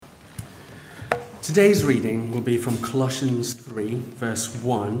Today's reading will be from Colossians 3, verse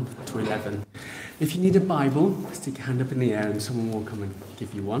 1 to 11. If you need a Bible, stick your hand up in the air and someone will come and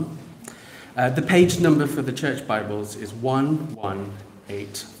give you one. The page number for the church Bibles is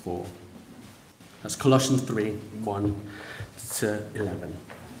 1184. That's Colossians 3, 1 to 11.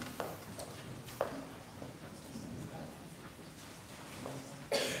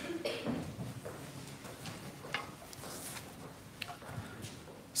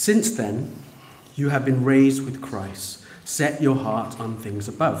 Since then, you have been raised with Christ. Set your heart on things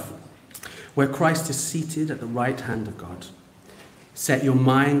above, where Christ is seated at the right hand of God. Set your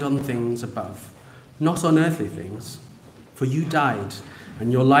mind on things above, not on earthly things, for you died,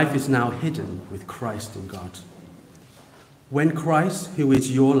 and your life is now hidden with Christ in God. When Christ, who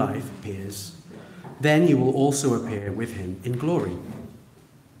is your life, appears, then you will also appear with him in glory.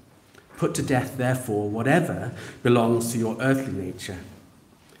 Put to death, therefore, whatever belongs to your earthly nature: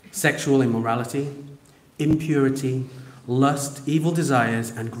 sexual immorality, impurity, lust, evil desires,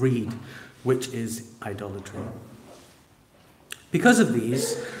 and greed, which is idolatry. Because of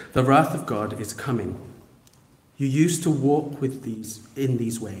these, the wrath of God is coming. You used to walk in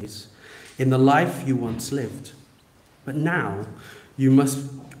these ways, in the life you once lived. But now you must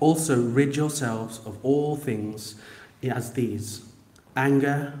also rid yourselves of all things as these: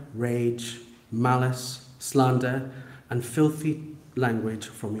 anger, rage, malice, slander, and filthy language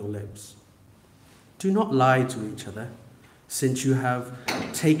from your lips. Do not lie to each other, since you have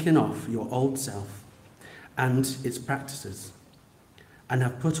taken off your old self and its practices, and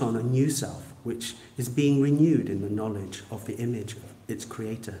have put on a new self, which is being renewed in the knowledge of the image of its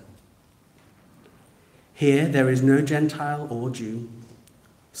creator. Here there is no Gentile or Jew,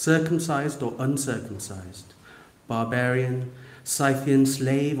 circumcised or uncircumcised, barbarian, Scythian,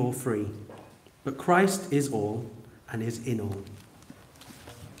 slave or free, but Christ is all and is in all.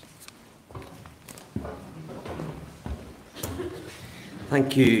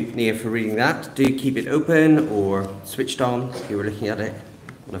 Thank you, Nia, for reading that. Do keep it open or switched on if you were looking at it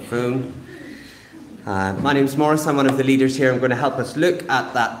on a phone. My name's Morris. I'm one of the leaders here. I'm going to help us look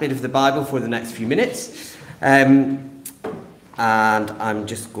at that bit of the Bible for the next few minutes. And we're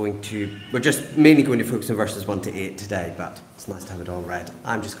just mainly going to focus on verses 1 to 8 today, but it's nice to have it all read.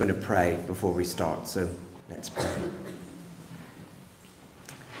 I'm just going to pray before we start, so let's pray.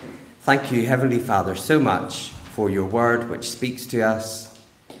 Thank you, Heavenly Father, so much for your word, which speaks to us,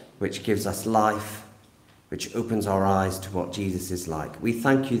 which gives us life, which opens our eyes to what Jesus is like. We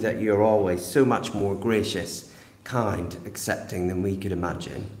thank you that you're always so much more gracious, kind, accepting than we could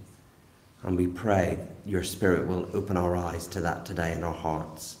imagine. And we pray your Spirit will open our eyes to that today in our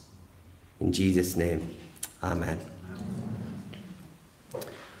hearts. In Jesus' name, amen.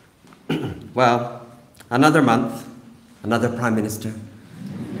 Well, another month, another Prime Minister.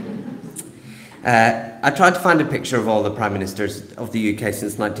 I tried to find a picture of all the Prime Ministers of the UK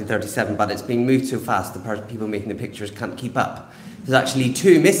since 1937, but it's being moved so fast the people making the pictures can't keep up. There's actually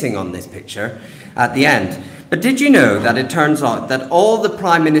two missing on this picture at the end. But did you know that it turns out that all the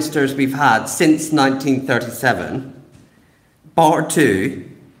Prime Ministers we've had since 1937, bar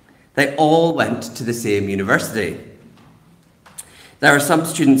two, they all went to the same university? There are some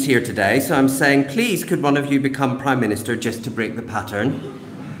students here today, so I'm saying, please, could one of you become Prime Minister just to break the pattern?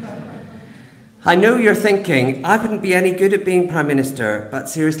 I know you're thinking, I wouldn't be any good at being Prime Minister, but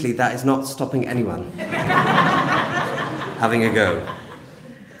seriously, that is not stopping anyone having a go.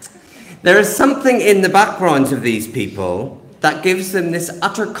 There is something in the backgrounds of these people that gives them this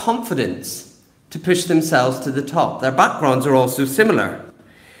utter confidence to push themselves to the top. Their backgrounds are also similar.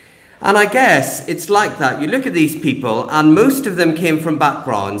 And I guess it's like that. You look at these people, and most of them came from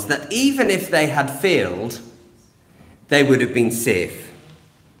backgrounds that even if they had failed, they would have been safe.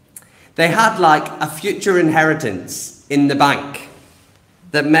 They had like a future inheritance in the bank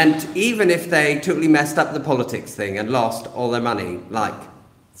that meant even if they totally messed up the politics thing and lost all their money, like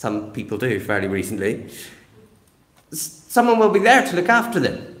some people do fairly recently, someone will be there to look after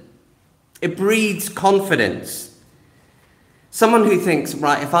them. It breeds confidence. Someone who thinks,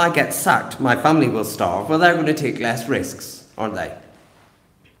 right, if I get sacked, my family will starve, well, they're going to take less risks, aren't they?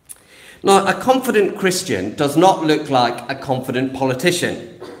 Now, a confident Christian does not look like a confident politician,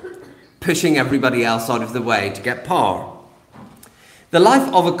 pushing everybody else out of the way to get power. The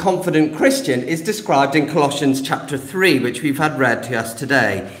life of a confident Christian is described in Colossians chapter 3, which we've had read to us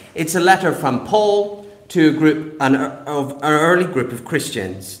today. It's a letter from Paul to an early group of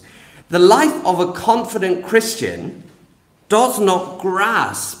Christians. The life of a confident Christian does not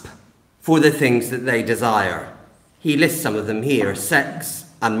grasp for the things that they desire. He lists some of them here: sex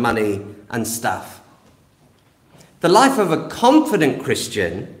and money and stuff. The life of a confident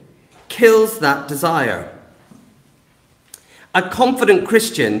Christian kills that desire. A confident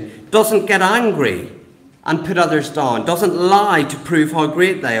Christian doesn't get angry and put others down, doesn't lie to prove how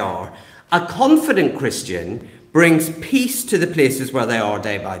great they are. A confident Christian brings peace to the places where they are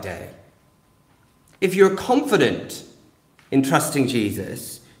day by day. If you're confident in trusting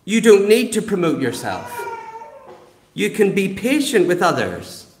Jesus, you don't need to promote yourself. You can be patient with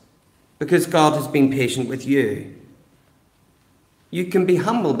others because God has been patient with you. You can be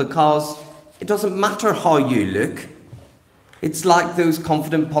humble because it doesn't matter how you look. It's like those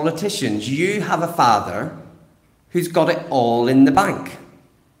confident politicians. You have a father who's got it all in the bank.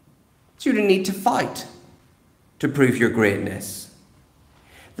 So you don't need to fight to prove your greatness.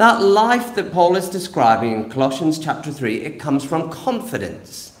 That life that Paul is describing in Colossians chapter 3, it comes from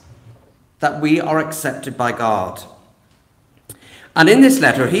confidence that we are accepted by God. And in this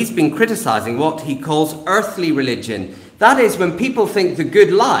letter, he's been criticizing what he calls earthly religion. That is, when people think the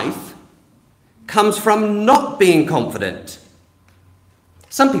good life comes from not being confident.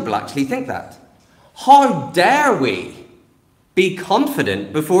 Some people actually think that. How dare we be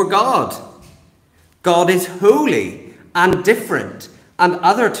confident before God? God is holy and different and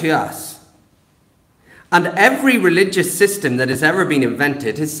other to us. And every religious system that has ever been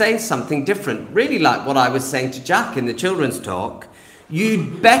invented is saying something different. Really like what I was saying to Jack in the children's talk.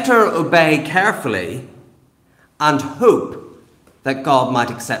 You'd better obey carefully and hope that God might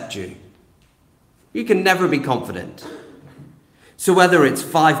accept you. You can never be confident. So whether it's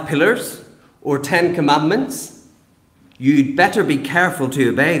 5 pillars or 10 commandments, you'd better be careful to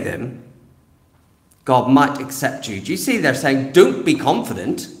obey them. God might accept you. Do you see they're saying, don't be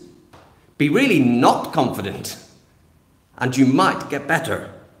confident. Be really not confident. And you might get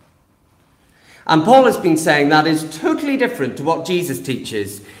better. And Paul has been saying that is totally different to what Jesus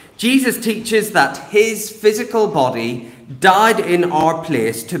teaches. Jesus teaches that his physical body died in our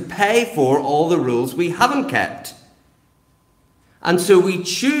place to pay for all the rules we haven't kept. And so we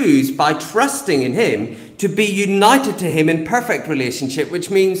choose, by trusting in him, to be united to him in perfect relationship, which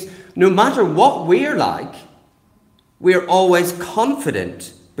means no matter what we're like, we're always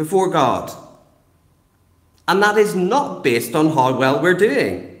confident before God. And that is not based on how well we're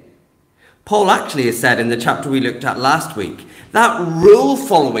doing. Paul actually has said in the chapter we looked at last week, that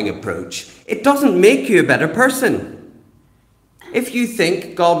rule-following approach, it doesn't make you a better person. If you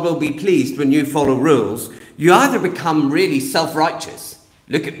think God will be pleased when you follow rules, you either become really self-righteous,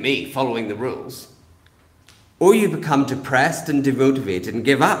 look at me following the rules, or you become depressed and demotivated and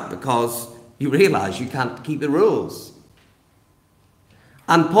give up because you realize you can't keep the rules.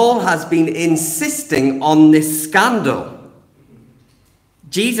 And Paul has been insisting on this scandal.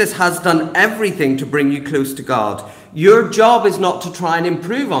 Jesus has done everything to bring you close to God. Your job is not to try and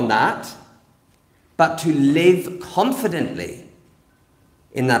improve on that, but to live confidently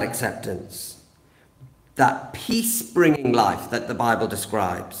in that acceptance, that peace-bringing life that the Bible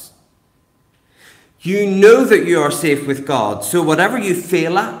describes. You know that you are safe with God, so whatever you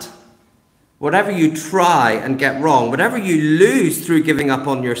fail at, whatever you try and get wrong, whatever you lose through giving up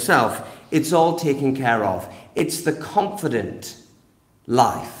on yourself, it's all taken care of. It's the confident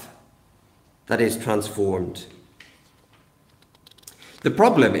life that is transformed. The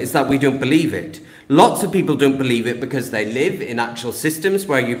problem is that we don't believe it. Lots of people don't believe it because they live in actual systems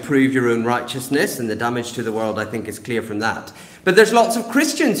where you prove your own righteousness, and the damage to the world, I think, is clear from that. But there's lots of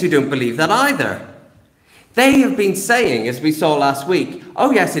Christians who don't believe that either. They have been saying, as we saw last week,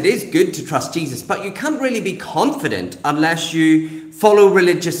 oh yes, it is good to trust Jesus, but you can't really be confident unless you follow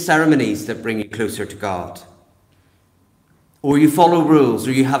religious ceremonies that bring you closer to God. Or you follow rules,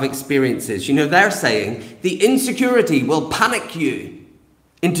 or you have experiences. You know, they're saying the insecurity will panic you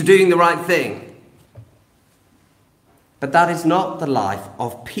into doing the right thing. But that is not the life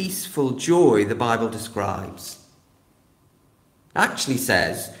of peaceful joy the Bible describes. It actually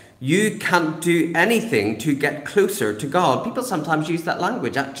says you can't do anything to get closer to God. People sometimes use that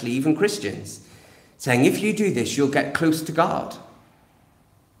language, actually, even Christians, saying if you do this, you'll get close to God.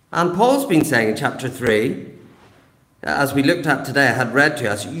 And Paul's been saying in chapter 3, as we looked at today, I had read to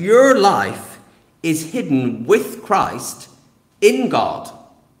us, your life is hidden with Christ in God.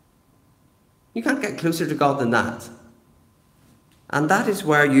 You can't get closer to God than that. And that is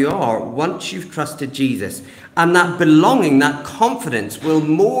where you are once you've trusted Jesus. And that belonging, that confidence will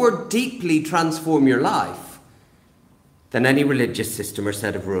more deeply transform your life than any religious system or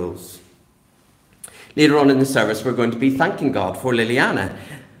set of rules. Later on in the service, we're going to be thanking God for Liliana.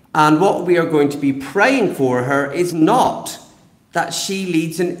 And what we are going to be praying for her is not that she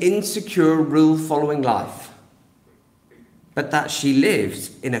leads an insecure, rule-following life, but that she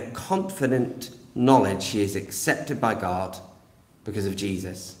lives in a confident knowledge she is accepted by God because of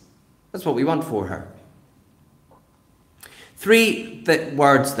Jesus. That's what we want for her. 3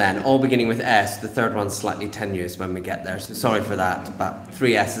 words then, all beginning with S. The third one's slightly tenuous when we get there, so sorry for that. But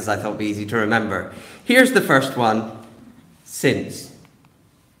 3 S's I thought would be easy to remember. Here's the first one, since.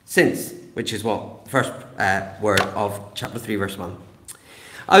 Since, which is what the first word of chapter 3, verse 1.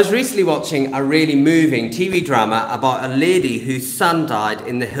 I was recently watching a really moving TV drama about a lady whose son died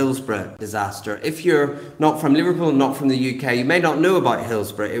in the Hillsborough disaster. If you're not from Liverpool, not from the UK, you may not know about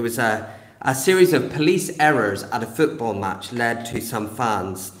Hillsborough. It was a series of police errors at a football match led to some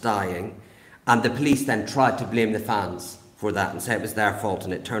fans dying, and the police then tried to blame the fans for that and say it was their fault,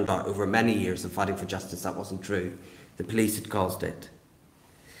 and it turned out over many years of fighting for justice that wasn't true. The police had caused it.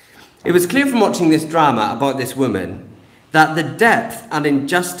 It was clear from watching this drama about this woman that the depth and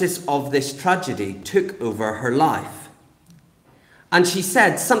injustice of this tragedy took over her life. And she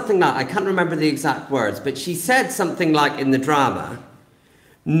said something like, I can't remember the exact words, but she said something like in the drama,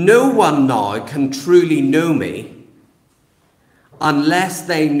 "No one now can truly know me unless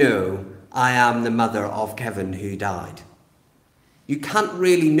they know I am the mother of Kevin who died. You can't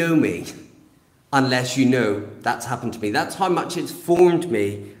really know me unless you know that's happened to me. That's how much it's formed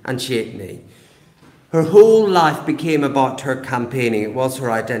me and shaped me." Her whole life became about her campaigning. It was her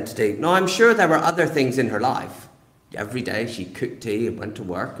identity. Now, I'm sure there were other things in her life. Every day she cooked tea and went to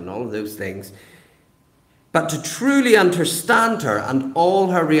work and all of those things. But to truly understand her and all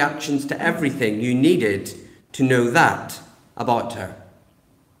her reactions to everything, you needed to know that about her.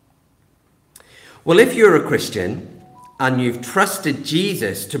 Well, if you're a Christian and you've trusted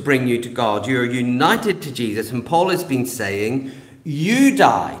Jesus to bring you to God, you're united to Jesus, and Paul has been saying, you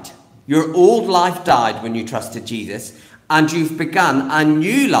died. Your old life died when you trusted Jesus, and you've begun a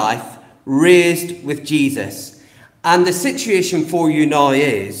new life raised with Jesus. And the situation for you now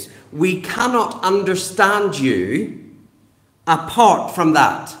is, we cannot understand you apart from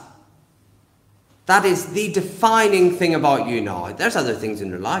that. That is the defining thing about you now. There's other things in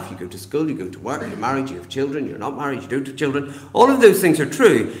your life. You go to school, you go to work, you're married, you have children, you're not married, you don't have children. All of those things are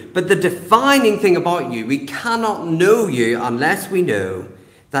true. But the defining thing about you, we cannot know you unless we know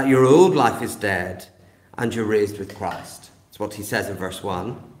that your old life is dead and you're raised with Christ. That's what he says in verse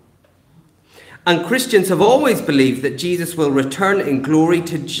 1. And Christians have always believed that Jesus will return in glory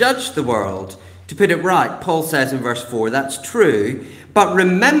to judge the world. To put it right, Paul says in verse 4, that's true. But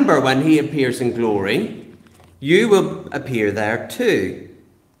remember, when he appears in glory, you will appear there too.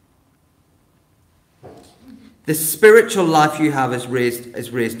 The spiritual life you have is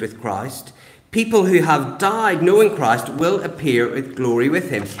raised with Christ. People who have died knowing Christ will appear with glory with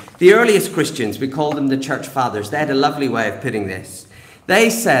him. The earliest Christians, we call them the church fathers, they had a lovely way of putting this. They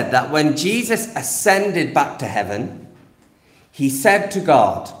said that when Jesus ascended back to heaven, he said to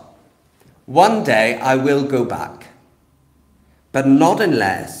God, "One day I will go back, but not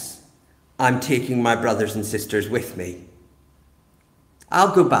unless I'm taking my brothers and sisters with me.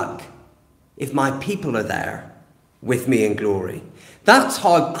 I'll go back if my people are there with me in glory." That's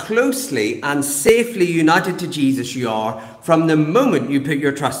how closely and safely united to Jesus you are from the moment you put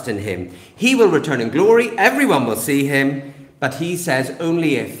your trust in him. He will return in glory. Everyone will see him. But he says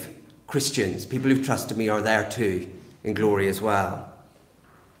only if Christians, people who've trusted me, are there too in glory as well.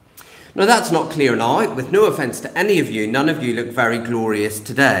 Now that's not clear now. With no offence to any of you, none of you look very glorious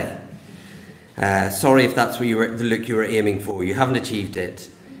today. Sorry if that's the look you were aiming for. You haven't achieved it.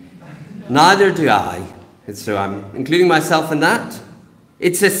 Neither do I. And so I'm including myself in that.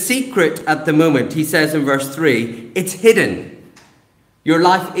 It's a secret at the moment. He says in verse 3, it's hidden. Your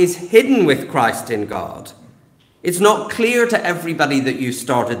life is hidden with Christ in God. It's not clear to everybody that you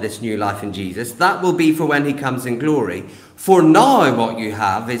started this new life in Jesus. That will be for when he comes in glory. For now, what you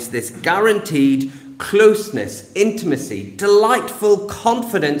have is this guaranteed closeness, intimacy, delightful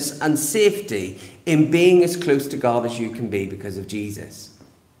confidence and safety in being as close to God as you can be because of Jesus.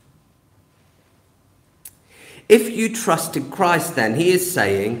 If you trusted Christ, then, he is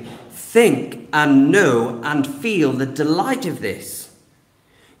saying, think and know and feel the delight of this.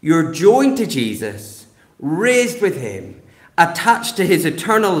 You're joined to Jesus, raised with him, attached to his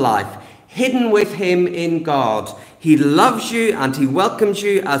eternal life, hidden with him in God. He loves you and he welcomes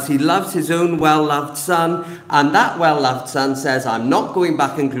you as he loves his own well-loved son. And that well-loved son says, I'm not going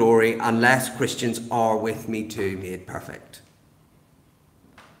back in glory unless Christians are with me too, made perfect.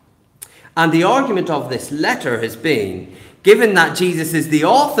 And the argument of this letter has been, given that Jesus is the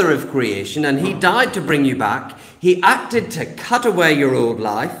author of creation and he died to bring you back, he acted to cut away your old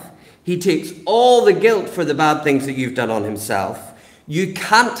life. He takes all the guilt for the bad things that you've done on himself. You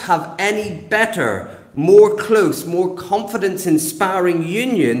can't have any better, more close, more confidence-inspiring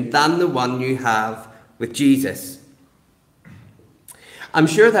union than the one you have with Jesus. I'm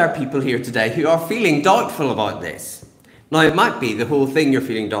sure there are people here today who are feeling doubtful about this. Now, it might be the whole thing you're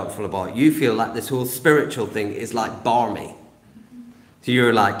feeling doubtful about. You feel like this whole spiritual thing is like balmy. So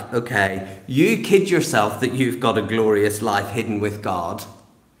you're like, okay, you kid yourself that you've got a glorious life hidden with God,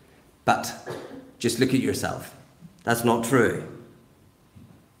 but just look at yourself. That's not true.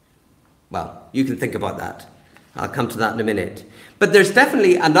 Well, you can think about that. I'll come to that in a minute. But there's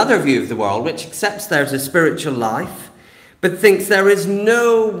definitely another view of the world which accepts there's a spiritual life, but thinks there is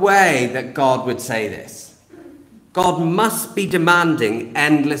no way that God would say this. God must be demanding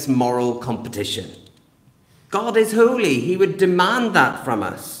endless moral competition. God is holy. He would demand that from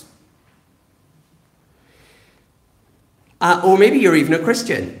us. Or maybe you're even a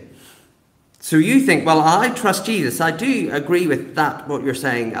Christian. So you think, well, I trust Jesus. I do agree with that, what you're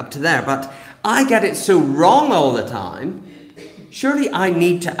saying up to there, but I get it so wrong all the time. Surely I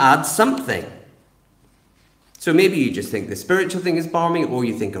need to add something. So maybe you just think the spiritual thing is balmy, or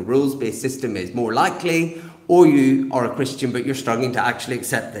you think a rules-based system is more likely, or you are a Christian but you're struggling to actually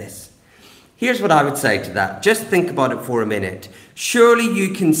accept this. Here's what I would say to that. Just think about it for a minute. Surely you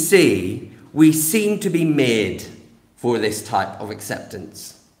can see we seem to be made for this type of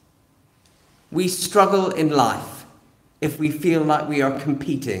acceptance. We struggle in life if we feel like we are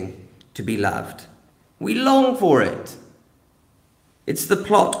competing to be loved. We long for it. It's the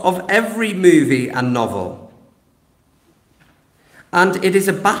plot of every movie and novel. And it is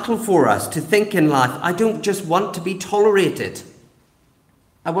a battle for us to think in life, I don't just want to be tolerated.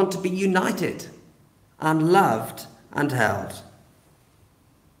 I want to be united and loved and held.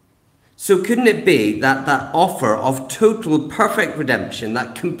 So couldn't it be that that offer of total perfect redemption,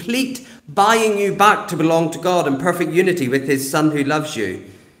 that complete buying you back to belong to God in perfect unity with his Son who loves you,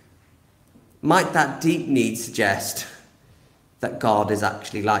 might that deep need suggest that God is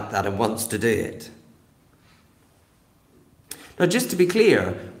actually like that and wants to do it? Now, just to be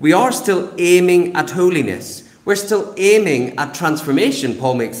clear, we are still aiming at holiness. We're still aiming at transformation.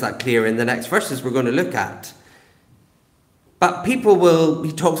 Paul makes that clear in the next verses we're going to look at. But he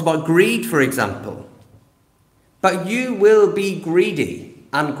talks about greed, for example. But you will be greedy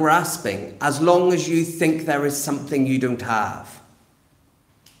and grasping as long as you think there is something you don't have.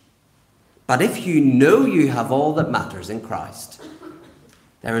 But if you know you have all that matters in Christ,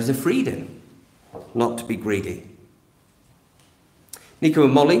 there is a freedom not to be greedy. Nico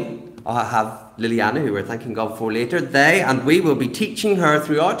and Molly have Liliana, who we're thanking God for later. They and we will be teaching her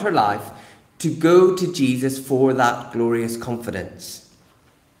throughout her life to go to Jesus for that glorious confidence,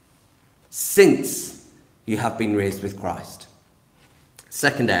 since you have been raised with Christ.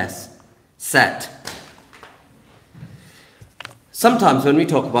 Second S, set. Sometimes when we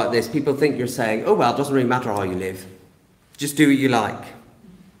talk about this, people think you're saying, oh, well, it doesn't really matter how you live. Just do what you like.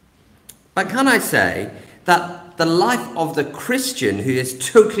 But can I say that the life of the Christian who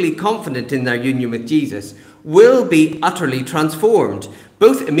is totally confident in their union with Jesus will be utterly transformed,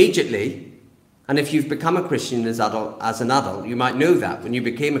 both immediately, and if you've become a Christian as an adult, you might know that when you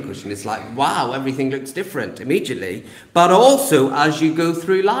became a Christian, it's like, wow, everything looks different immediately, but also as you go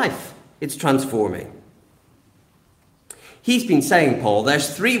through life, it's transforming. He's been saying, Paul,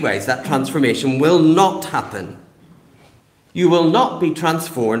 there's 3 ways that transformation will not happen. You will not be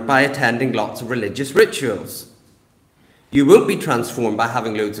transformed by attending lots of religious rituals. You won't be transformed by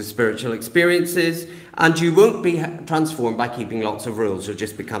having loads of spiritual experiences, and you won't be transformed by keeping lots of rules. You'll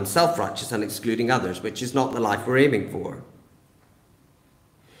just become self-righteous and excluding others, which is not the life we're aiming for.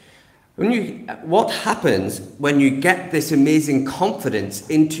 What happens when you get this amazing confidence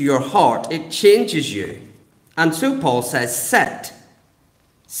into your heart? It changes you. And so Paul says,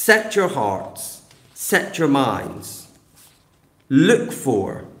 set your hearts, set your minds, look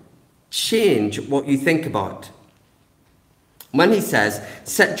for, change what you think about. When he says,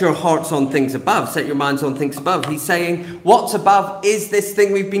 set your hearts on things above, set your minds on things above, he's saying, what's above is this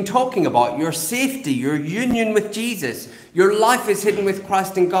thing we've been talking about, your safety, your union with Jesus. Your life is hidden with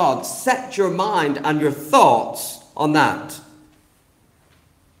Christ in God. Set your mind and your thoughts on that.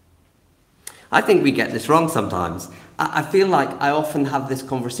 I think we get this wrong sometimes. I feel like I often have this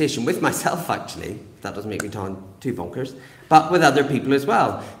conversation with myself, actually. That doesn't make me sound too bonkers. But with other people as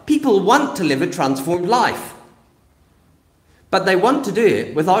well. People want to live a transformed life. But they want to do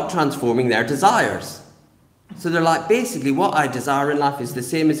it without transforming their desires. So they're like, basically, what I desire in life is the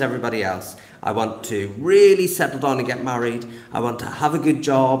same as everybody else. I want to really settle down and get married. I want to have a good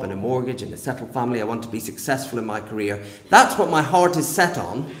job and a mortgage and a settled family. I want to be successful in my career. That's what my heart is set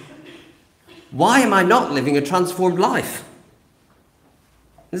on. Why am I not living a transformed life?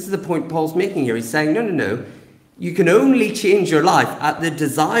 This is the point Paul's making here. He's saying, no. You can only change your life at the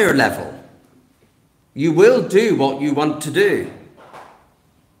desire level. You will do what you want to do.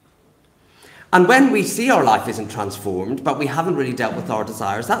 And when we see our life isn't transformed, but we haven't really dealt with our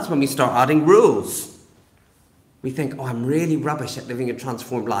desires, that's when we start adding rules. We think, oh, I'm really rubbish at living a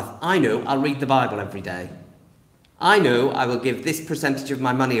transformed life. I know, I'll read the Bible every day. I know I will give this percentage of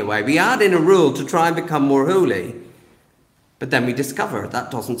my money away. We add in a rule to try and become more holy. But then we discover that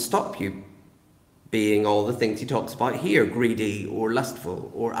doesn't stop you being all the things he talks about here, greedy or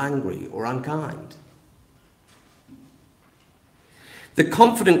lustful or angry or unkind. The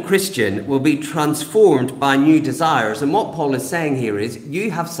confident Christian will be transformed by new desires. And what Paul is saying here is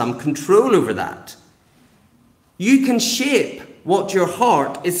you have some control over that. You can shape what your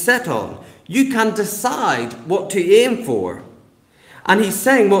heart is set on. You can decide what to aim for. And he's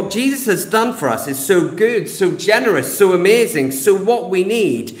saying what Jesus has done for us is so good, so generous, so amazing, so what we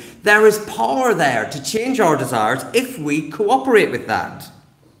need. There is power there to change our desires if we cooperate with that.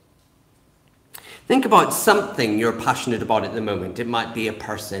 Think about something you're passionate about at the moment. It might be a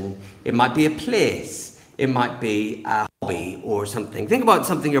person, it might be a place, it might be a hobby or something. Think about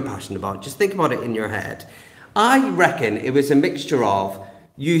something you're passionate about. Just think about it in your head. I reckon it was a mixture of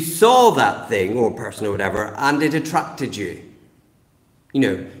you saw that thing or person or whatever and it attracted you. You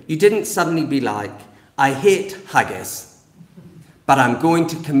know, you didn't suddenly be like, I hate haggis, but I'm going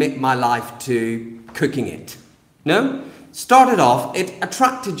to commit my life to cooking it. No? Started off, it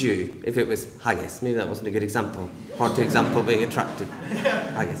attracted you, if it was haggis. Maybe that wasn't a good example. Hard to example being attracted.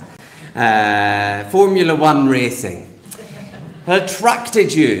 Haggis. Formula One racing. It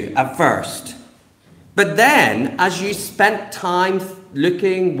attracted you at first. But then, as you spent time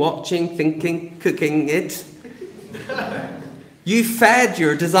looking, watching, thinking, cooking it, you fed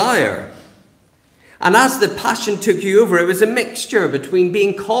your desire. And as the passion took you over, it was a mixture between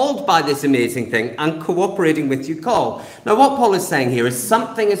being called by this amazing thing and cooperating with your call. Now, what Paul is saying here is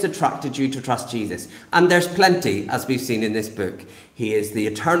something has attracted you to trust Jesus. And there's plenty, as we've seen in this book. He is the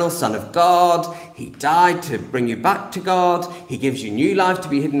eternal Son of God. He died to bring you back to God. He gives you new life to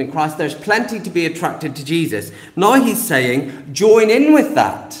be hidden in Christ. There's plenty to be attracted to Jesus. Now he's saying, join in with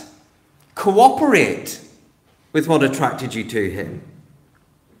that. Cooperate with what attracted you to him.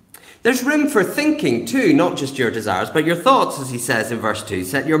 There's room for thinking too, not just your desires, but your thoughts, as he says in verse 2.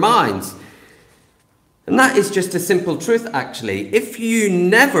 Set your minds. And that is just a simple truth, actually. If you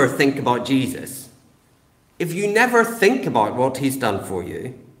never think about Jesus, if you never think about what he's done for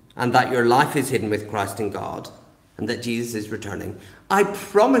you, and that your life is hidden with Christ in God, and that Jesus is returning, I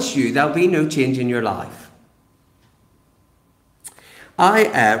promise you there'll be no change in your life.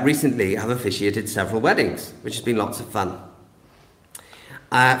 I recently have officiated several weddings, which has been lots of fun.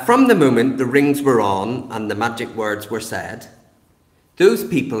 From the moment the rings were on and the magic words were said, those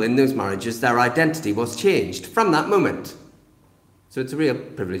people in those marriages, their identity was changed from that moment. So it's a real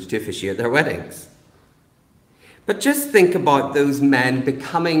privilege to officiate their weddings. But just think about those men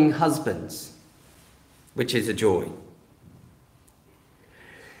becoming husbands, which is a joy.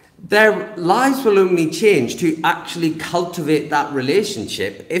 Their lives will only change to actually cultivate that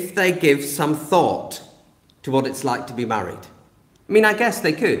relationship if they give some thought to what it's like to be married. I mean, I guess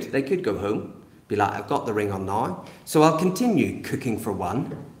they could. They could go home, be like, I've got the ring on now, so I'll continue cooking for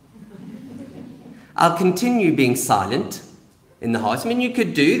one. I'll continue being silent in the house. I mean, you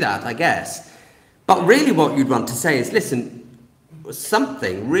could do that, I guess. But really what you'd want to say is, listen,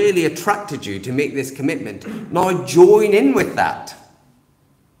 something really attracted you to make this commitment. Now join in with that.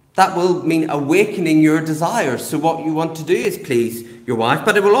 That will mean awakening your desires. So what you want to do is please your wife,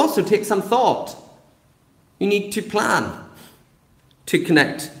 but it will also take some thought. You need to plan to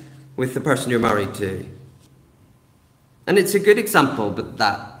connect with the person you're married to. And it's a good example, but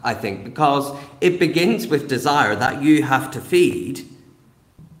that, I think, because it begins with desire that you have to feed,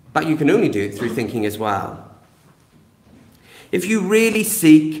 but you can only do it through thinking as well. If you really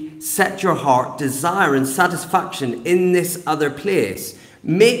seek, set your heart, desire and satisfaction in this other place,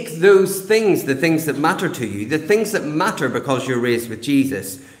 make those things the things that matter to you, the things that matter because you're raised with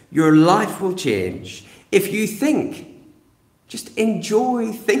Jesus, your life will change. If you think, just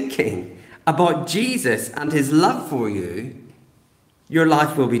enjoy thinking about Jesus and his love for you, your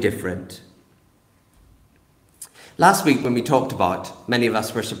life will be different. Last week when we talked about, many of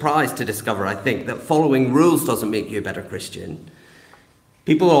us were surprised to discover, I think, that following rules doesn't make you a better Christian.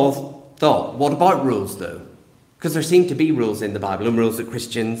 People all thought, what about rules though? Because there seem to be rules in the Bible and rules that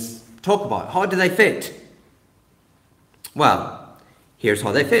Christians talk about. How do they fit? Well, here's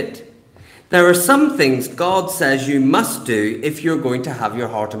how they fit. There are some things God says you must do if you're going to have your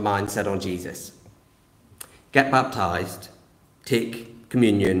heart and mind set on Jesus. Get baptized, take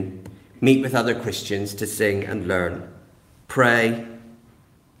communion, meet with other Christians to sing and learn, pray,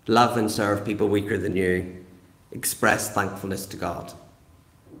 love and serve people weaker than you, express thankfulness to God.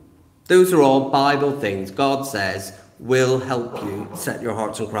 Those are all Bible things God says will help you set your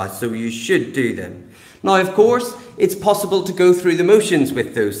hearts on Christ, so you should do them. Now, of course, it's possible to go through the motions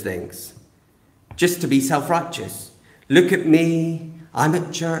with those things, just to be self-righteous. Look at me, I'm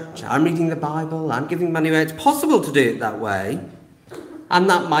at church, I'm reading the Bible, I'm giving money away. It's possible to do it that way, and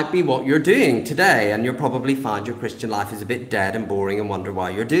that might be what you're doing today, and you'll probably find your Christian life is a bit dead and boring and wonder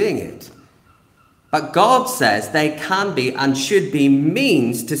why you're doing it. But God says they can be and should be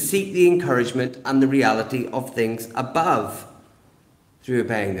means to seek the encouragement and the reality of things above through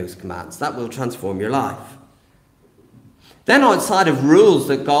obeying those commands. That will transform your life. Then outside of rules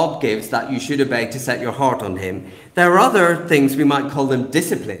that God gives that you should obey to set your heart on him, there are other things, we might call them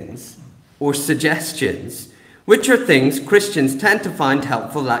disciplines or suggestions, which are things Christians tend to find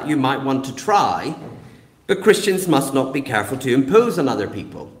helpful that you might want to try, but Christians must not be careful to impose on other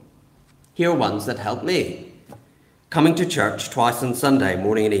people. Here are ones that help me. Coming to church twice on Sunday,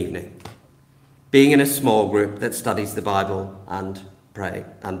 morning and evening. Being in a small group that studies the Bible and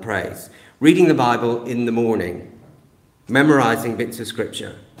prays. Reading the Bible in the morning. Memorizing bits of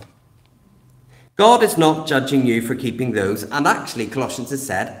scripture. God is not judging you for keeping those, and actually Colossians has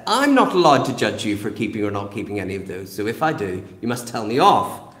said, I'm not allowed to judge you for keeping or not keeping any of those, so if I do, you must tell me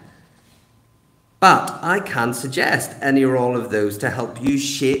off. But I can suggest any or all of those to help you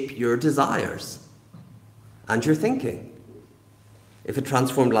shape your desires and your thinking, if a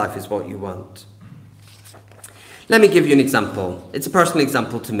transformed life is what you want. Let me give you an example. It's a personal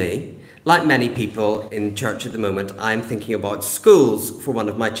example to me. Like many people in church at the moment, I'm thinking about schools for one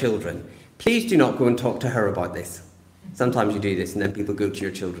of my children. Please do not go and talk to her about this. Sometimes you do this and then people go to your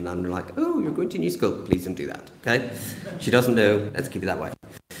children and they're like, oh, you're going to a new school. Please don't do that, okay? She doesn't know. Let's keep it that way.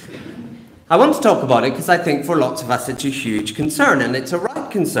 I want to talk about it because I think for lots of us it's a huge concern, and it's a right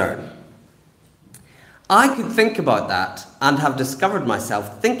concern. I could think about that and have discovered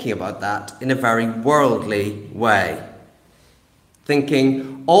myself thinking about that in a very worldly way.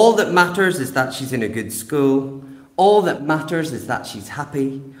 Thinking all that matters is that she's in a good school, all that matters is that she's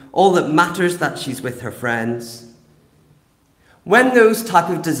happy, all that matters that she's with her friends. When those type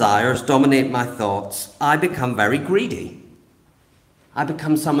of desires dominate my thoughts, I become very greedy. I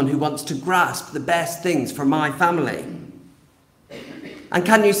become someone who wants to grasp the best things for my family. And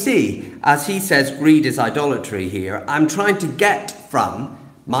can you see, as he says greed is idolatry here, I'm trying to get from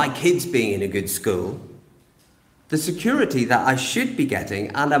my kids being in a good school the security that I should be getting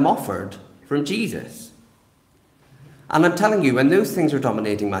and am offered from Jesus. And I'm telling you, when those things are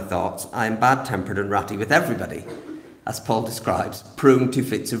dominating my thoughts, I am bad-tempered and ratty with everybody, as Paul describes, prone to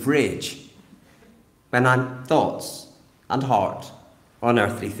fits of rage, when I'm thoughts and heart on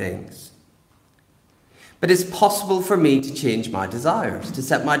earthly things. But it's possible for me to change my desires, to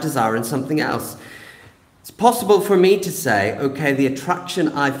set my desire in something else. It's possible for me to say, okay, the attraction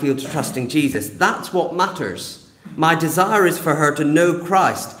I feel to trusting Jesus, that's what matters. My desire is for her to know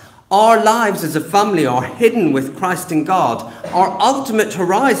Christ. Our lives as a family are hidden with Christ in God. Our ultimate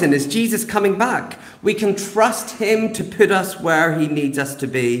horizon is Jesus coming back. We can trust him to put us where he needs us to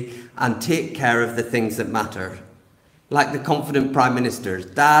be and take care of the things that matter. Like the confident prime ministers,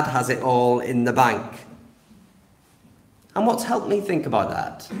 Dad has it all in the bank. And what's helped me think about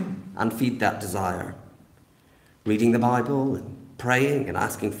that and feed that desire? Reading the Bible and praying and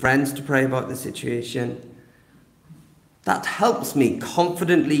asking friends to pray about the situation. That helps me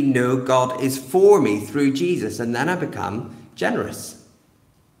confidently know God is for me through Jesus, and then I become generous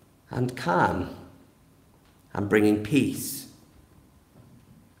and calm and bringing peace.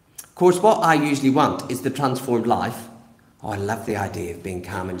 Of course, what I usually want is the transformed life. Oh, I love the idea of being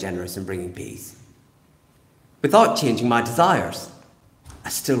calm and generous and bringing peace. Without changing my desires, I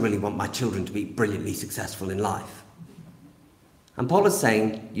still really want my children to be brilliantly successful in life. And Paul is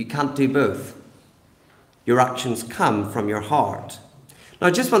saying you can't do both. Your actions come from your heart. Now,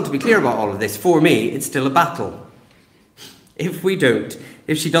 I just want to be clear about all of this. For me, it's still a battle. If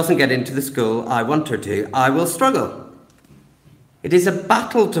she doesn't get into the school I want her to, I will struggle. It is a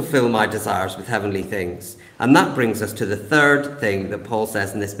battle to fill my desires with heavenly things. And that brings us to the third thing that Paul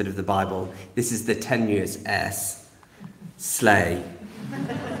says in this bit of the Bible. This is the tenuous S, slay.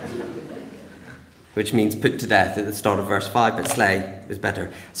 Which means put to death at the start of verse 5, but slay is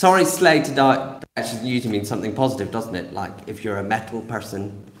better. Sorry, slay to die actually usually means something positive, doesn't it? Like if you're a metal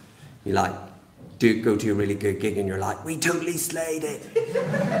person, you go to a really good gig and you're like, we totally slayed it.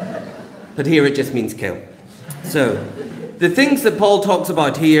 But here it just means kill. So, the things that Paul talks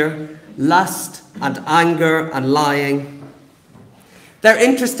about here, lust and anger and lying, they're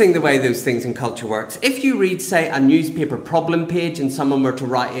interesting the way those things in culture works. If you read, say, a newspaper problem page and someone were to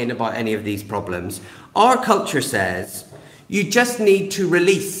write in about any of these problems, our culture says you just need to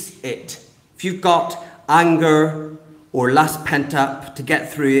release it. If you've got anger or lust pent up to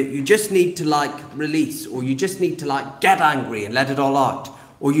get through it, you just need to release, or you just need to get angry and let it all out,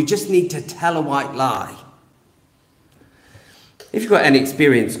 or you just need to tell a white lie. If you've got any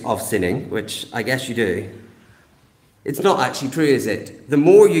experience of sinning, which I guess you do, it's not actually true, is it? The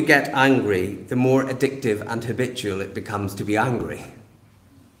more you get angry, the more addictive and habitual it becomes to be angry.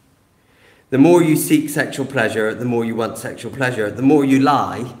 The more you seek sexual pleasure, the more you want sexual pleasure. The more you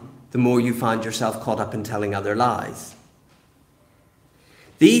lie, the more you find yourself caught up in telling other lies.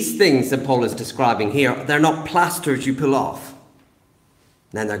 These things that Paul is describing here, they're not plasters you pull off,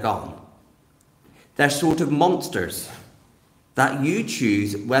 then they're gone. They're sort of monsters that you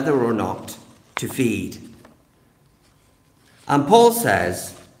choose whether or not to feed. And Paul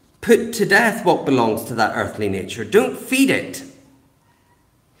says, put to death what belongs to that earthly nature. Don't feed it.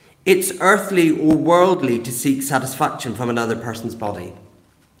 It's earthly or worldly to seek satisfaction from another person's body.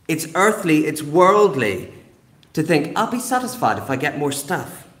 It's earthly, it's worldly to think, I'll be satisfied if I get more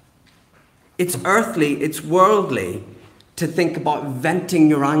stuff. It's earthly, it's worldly to think about venting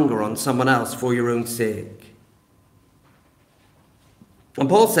your anger on someone else for your own sake. And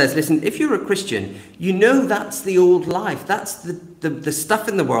Paul says, listen, if you're a Christian, you know that's the old life. That's the stuff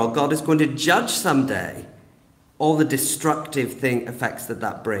in the world God is going to judge someday. All the destructive effects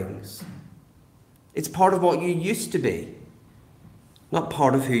that brings. It's part of what you used to be, not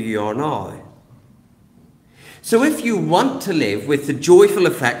part of who you are now. So if you want to live with the joyful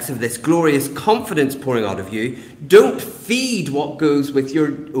effects of this glorious confidence pouring out of you, don't feed what goes with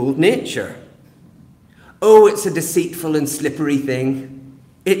your old nature. Oh, it's a deceitful and slippery thing.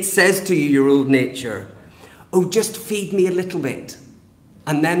 It says to you, your old nature, oh, just feed me a little bit,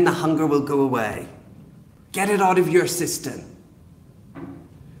 and then the hunger will go away. Get it out of your system.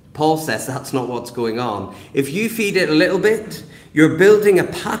 Paul says that's not what's going on. If you feed it a little bit, you're building a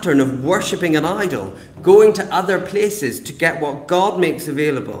pattern of worshipping an idol, going to other places to get what God makes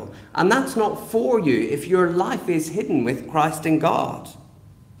available. And that's not for you if your life is hidden with Christ in God.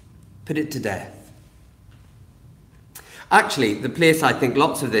 Put it to death. Actually, the place I think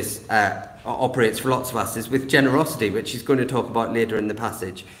lots of this operates for lots of us is with generosity, which he's going to talk about later in the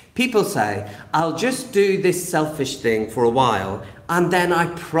passage. People say, I'll just do this selfish thing for a while, and then I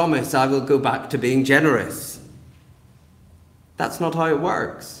promise I will go back to being generous. That's not how it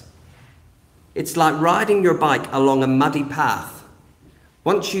works. It's like riding your bike along a muddy path.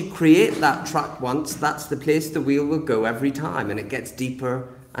 Once you create that track once, that's the place the wheel will go every time, and it gets deeper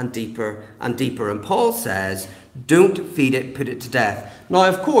and deeper and deeper. And Paul says, don't feed it, put it to death. Now,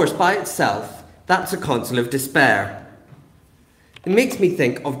 of course, by itself, that's a counsel of despair. It makes me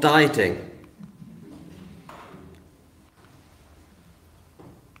think of dieting.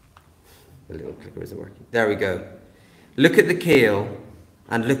 The little clicker isn't working. There we go. Look at the kale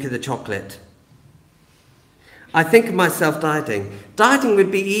and look at the chocolate. I think of myself dieting. Dieting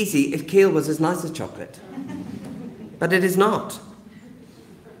would be easy if kale was as nice as chocolate. But it is not.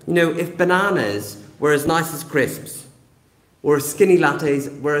 You know, if bananas were as nice as crisps, or skinny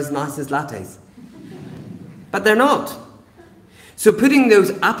lattes were as nice as lattes. But they're not. So putting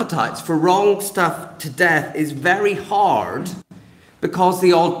those appetites for wrong stuff to death is very hard because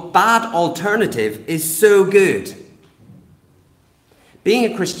the bad alternative is so good.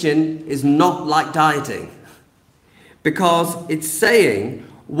 Being a Christian is not like dieting because it's saying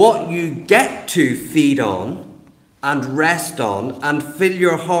what you get to feed on and rest on and fill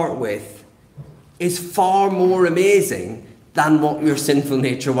your heart with is far more amazing than what your sinful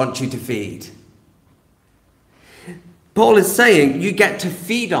nature wants you to feed. Paul is saying you get to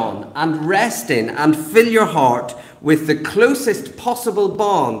feed on and rest in and fill your heart with the closest possible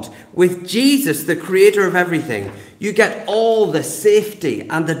bond with Jesus, the creator of everything. You get all the safety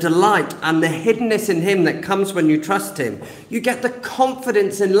and the delight and the hiddenness in him that comes when you trust him. You get the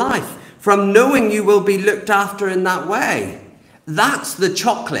confidence in life from knowing you will be looked after in that way. That's the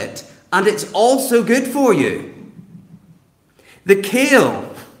chocolate, and it's also good for you. The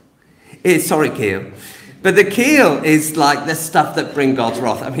kale is, but the kale is like the stuff that brings God's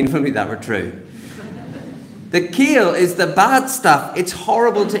wrath. I mean, if only that were true. The kale is the bad stuff. It's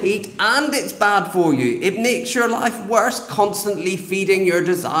horrible to eat and it's bad for you. It makes your life worse, constantly feeding your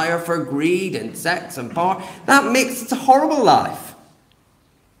desire for greed and sex and power. That makes it a horrible life.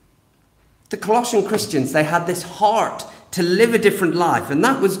 The Colossian Christians, they had this heart to live a different life, and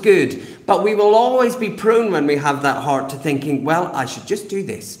that was good. But we will always be prone when we have that heart to thinking, well, I should just do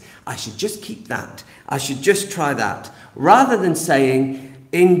this. I should just keep that. I should just try that. Rather than saying,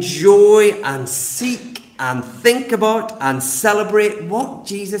 enjoy and seek and think about and celebrate what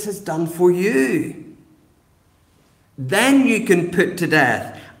Jesus has done for you. Then you can put to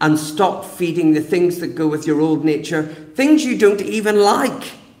death and stop feeding the things that go with your old nature, things you don't even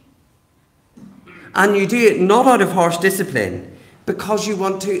like. And you do it not out of harsh discipline, because you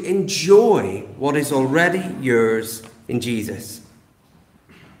want to enjoy what is already yours in Jesus.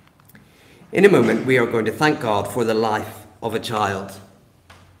 In a moment, we are going to thank God for the life of a child.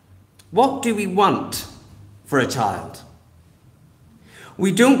 What do we want for a child?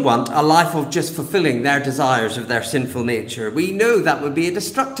 We don't want a life of just fulfilling their desires of their sinful nature. We know that would be a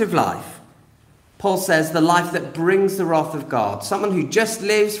destructive life. Paul says the life that brings the wrath of God, someone who just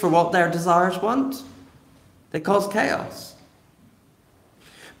lives for what their desires want, they cause chaos.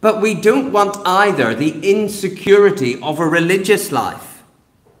 But we don't want either the insecurity of a religious life,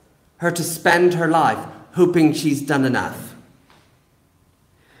 her to spend her life hoping she's done enough.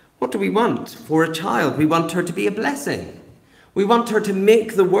 What do we want for a child? We want her to be a blessing. We want her to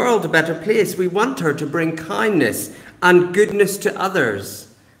make the world a better place. We want her to bring kindness and goodness to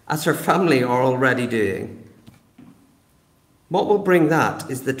others, as her family are already doing. What will bring that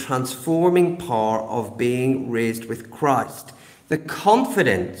is the transforming power of being raised with Christ, the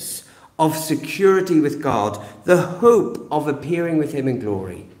confidence of security with God, the hope of appearing with him in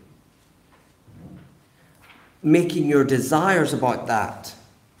glory. Making your desires about that,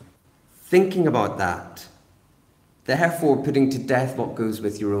 thinking about that, therefore putting to death what goes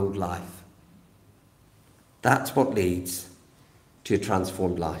with your old life. That's what leads to a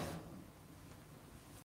transformed life.